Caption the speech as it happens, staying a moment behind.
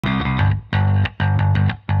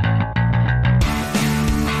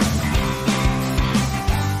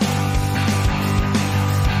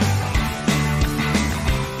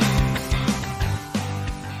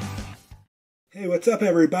What's up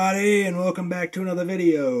everybody, and welcome back to another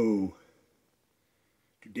video.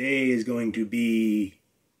 Today is going to be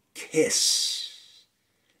Kiss.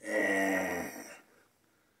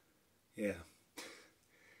 Yeah.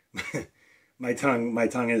 my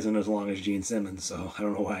tongue isn't as long as Gene Simmons, so I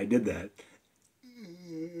don't know why I did that.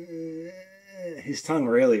 His tongue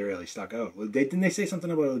really stuck out. Didn't they say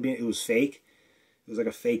something about it was fake? It was like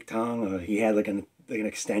a fake tongue, or he had like an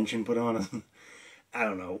extension put on him. I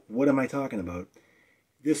don't know. What am I talking about?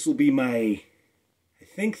 This will be my, I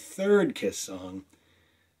think, third Kiss song.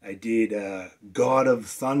 I did God of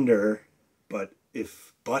Thunder, but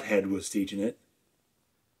if Butthead was teaching it.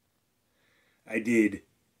 I did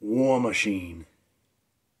War Machine.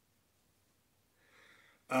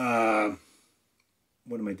 What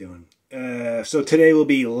am I doing? So today will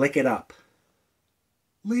be Lick It Up.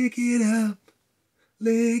 Lick it up.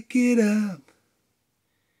 Lick it up.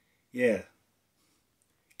 Yeah.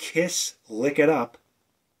 Kiss, Lick It Up.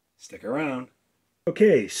 Stick around.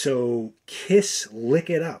 Okay, so Kiss, Lick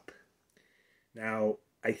It Up. Now,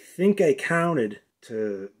 I think I counted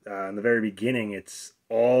to, in the very beginning, it's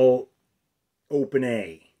all open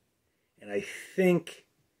A. And I think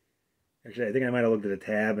I might have looked at a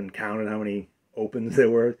tab and counted how many opens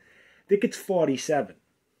there were. I think it's 47.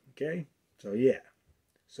 Okay? So, yeah.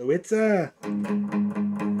 So it's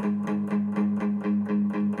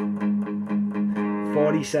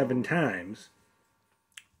 47 times,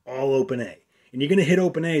 all open A. And you're going to hit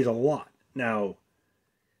open A's a lot. Now,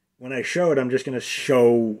 when I show it, I'm just going to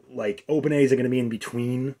show, like, open A's are going to be in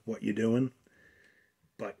between what you're doing.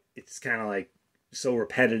 But it's kind of, like, so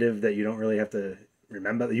repetitive that you don't really have to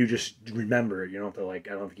remember. You just remember it. You don't have to, like,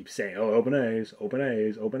 I don't have to keep saying, oh, open A's, open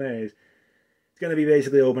A's, open A's. It's going to be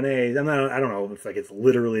basically open A's. I don't know if, like, it's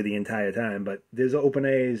literally the entire time, but there's open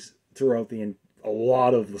A's throughout a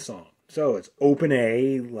lot of the song. So it's open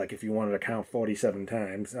A, like if you wanted to count 47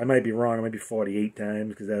 times. I might be wrong, it might be 48 times,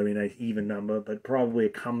 because that would be a nice even number, but probably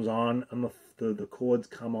it comes on the chords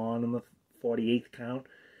come on the 48th count.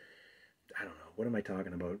 I don't know, what am I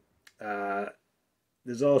talking about?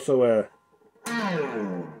 There's also a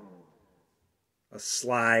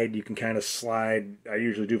slide. You can kind of slide. I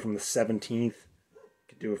usually do from the 17th. You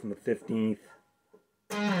can do it from the 15th.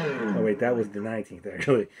 Oh wait, that was the 19th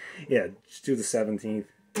actually. Yeah, just do the 17th.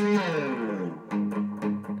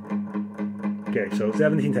 Okay, so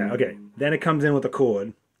 17 times. Okay, then it comes in with a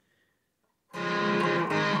chord.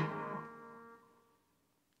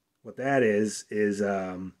 What that is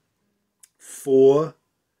 4,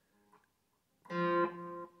 2,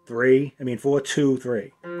 3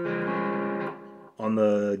 on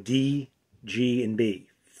the D, G, and B.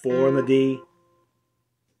 4 on the D,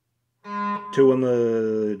 2 on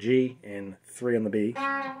the G, and 3 on the B.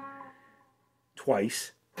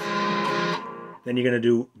 Twice. Then you're going to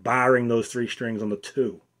do barring those 3 strings on the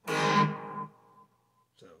 2.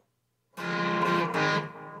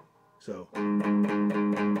 So.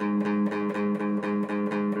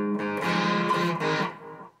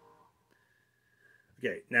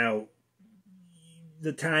 Okay, now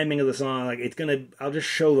the timing of the song, like I'll just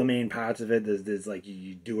show the main parts of it. There's like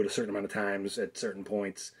you do it a certain amount of times at certain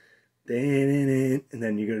points. And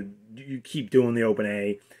then you keep doing the open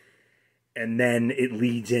A. And then it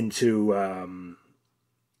leads into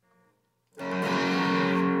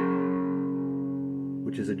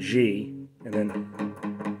which is a G, and then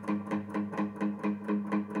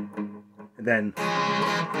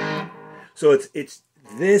so it's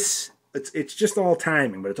just all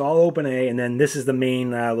timing, but it's all open A, and then this is the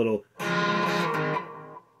main little.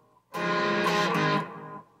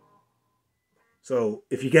 So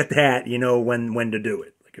if you get that, you know when to do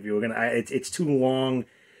it. Like if you were gonna, it's too long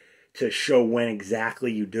to show when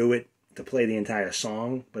exactly you do it to play the entire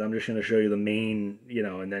song, but I'm just going to show you the main,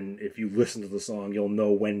 and then if you listen to the song, you'll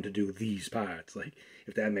know when to do these parts, like,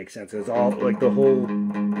 if that makes sense. It's all, like,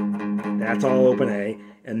 that's all open A,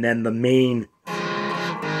 and then the main,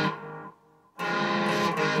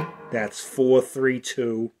 that's 4, 3,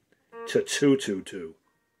 2 to 2, 2, 2.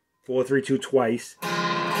 4, 3, 2 twice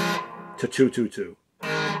to 2, 2, 2.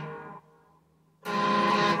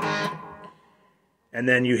 And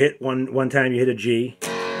then you hit one time, you hit a G.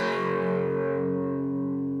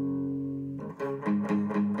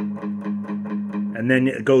 And then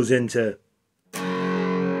it goes into.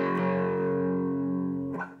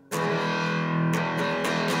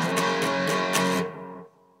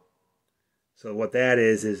 So what that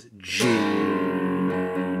is G,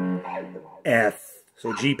 F.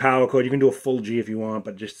 So G power chord. You can do a full G if you want,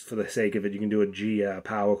 but just for the sake of it, you can do a G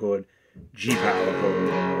power chord. G power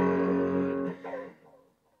chord.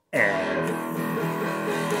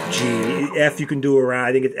 F, G. the F you can do around,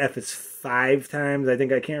 I think F is 5 times. I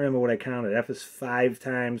can't remember what I counted. F is 5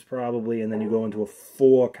 times probably, and then you go into a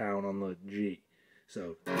 4 count on the G.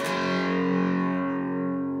 So 1,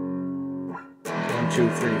 2,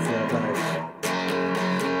 3, 4, 5.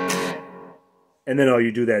 And then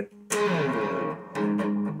you do that.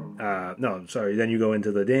 No, sorry. Then you go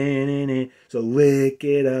into the so lick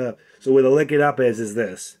it up. So where the lick it up is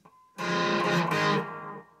this.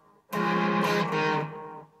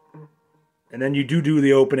 And then you do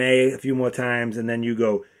the open A a few more times, and then you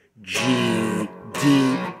go G,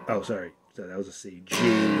 D. Oh, sorry. So that was a C. G,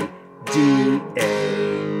 D,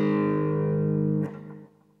 A.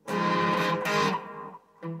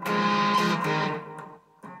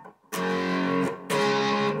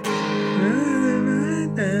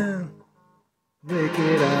 Lick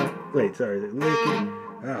it up. Wait, sorry. Lick it.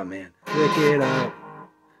 Oh, man. Lick it up.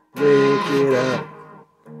 Lick it up.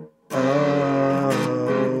 Oh.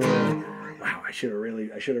 Wow, I should have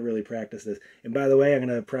really practiced this. And by the way, I'm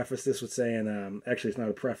going to preface this with saying, actually, it's not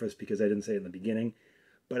a preface because I didn't say it in the beginning,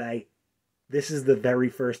 but this is the very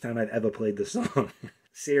first time I've ever played the song.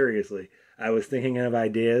 Seriously. I was thinking of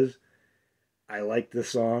ideas. I like this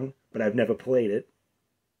song, but I've never played it.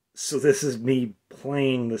 So this is me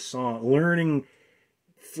playing the song, learning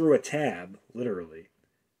through a tab, literally,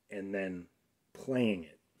 and then playing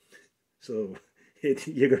it. So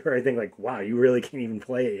you're going to probably think like, wow, you really can't even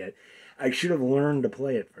play it yet. I should have learned to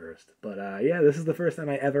play it first. But yeah, this is the first time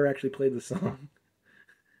I ever actually played the song.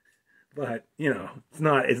 But, you know, it's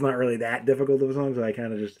not really that difficult of a song, so I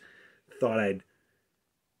kind of just thought I'd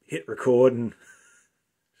hit record and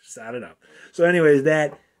start it up. So anyways,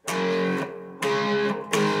 that's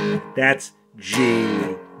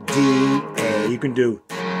G, D, A. You can do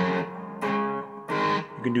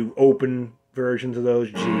open versions of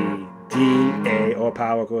those. G, D, A, or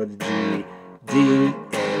power chords. G, D,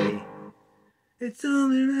 A. It's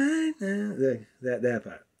only right now. That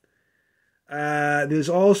part. There's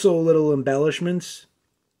also little embellishments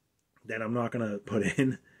that I'm not going to put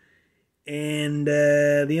in. And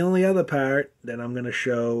the only other part that I'm going to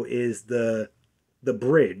show is the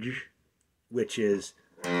bridge, which is...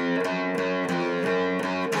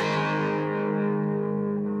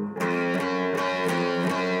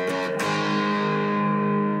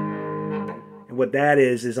 And what that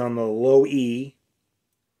is on the low E,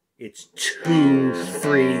 it's 2,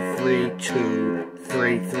 3, 3, 2,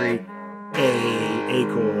 3, 3, A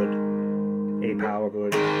chord, A power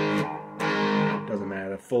chord, doesn't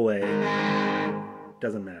matter, full A,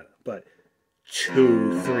 doesn't matter, but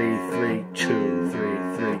 2, 3, 3, 2, 3,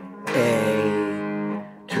 3, A,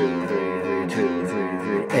 2, 3, 3, 2,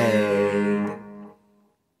 3, 3, A.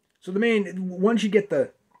 So the main, once you get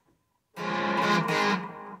the,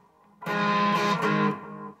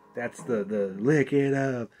 that's the lick it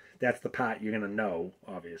up, that's the part you're going to know,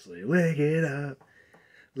 obviously. Lick it up,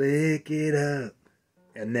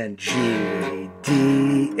 and then G,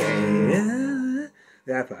 D, A,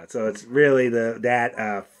 that part. So it's really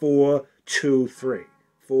that 4, 2, 3.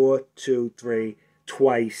 4, 2, 3,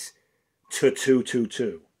 twice to 2, 2,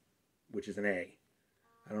 2, which is an A.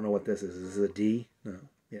 I don't know what this is. Is this a D? No.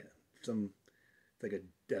 Yeah. It's like a,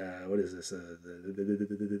 what is this?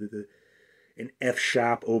 An F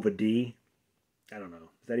sharp over D. I don't know.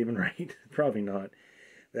 Is that even right? Probably not.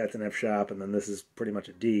 That's an F sharp, and then this is pretty much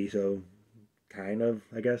a D, so kind of,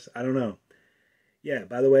 I guess. I don't know. Yeah,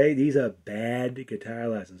 by the way, these are Bad Guitar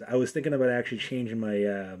Lessons. I was thinking about actually changing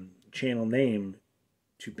my channel name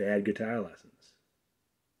to Bad Guitar Lessons.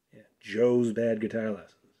 Yeah, Joe's Bad Guitar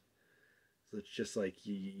Lessons. So it's just like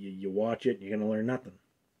you watch it and you're going to learn nothing.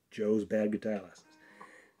 Joe's Bad Guitar Lessons.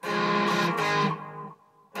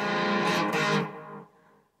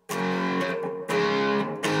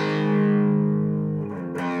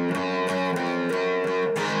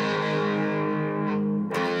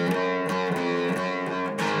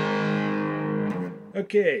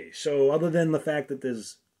 Okay, so other than the fact that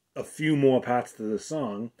there's a few more parts to the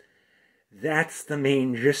song, that's the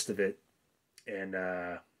main gist of it. And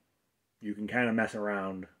you can kind of mess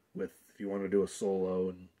around with if you want to do a solo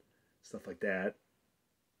and stuff like that.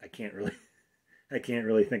 I can't really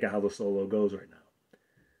think of how the solo goes right now.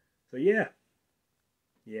 So yeah,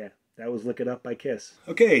 that was Lick It Up by Kiss.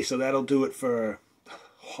 Okay, so that'll do it for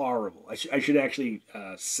Horrible. I should actually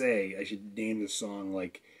I should name this song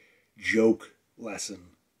like Joke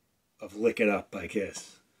Lesson of Lick It Up by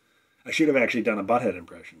Kiss. I should have actually done a Butthead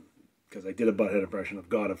impression, because I did a Butthead impression of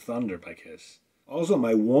God of Thunder by Kiss. Also,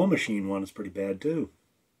 my War Machine one is pretty bad too.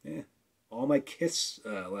 Yeah, all my Kiss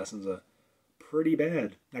lessons are pretty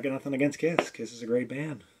bad. I got nothing against Kiss. Kiss is a great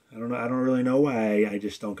band. I don't really know why I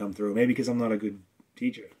just don't come through. Maybe because I'm not a good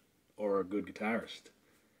teacher, or a good guitarist.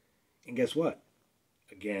 And guess what?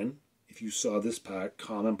 Again, if you saw this part,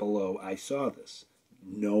 comment below, I saw this.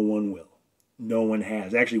 No one will. No one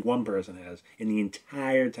has. Actually, one person has in the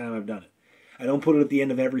entire time I've done it. I don't put it at the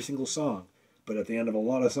end of every single song, but at the end of a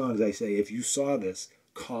lot of songs I say, if you saw this,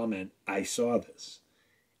 comment, I saw this.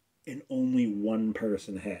 And only one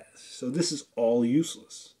person has. So this is all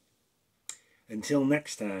useless. Until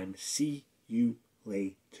next time, see you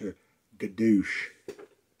later. Gadoosh.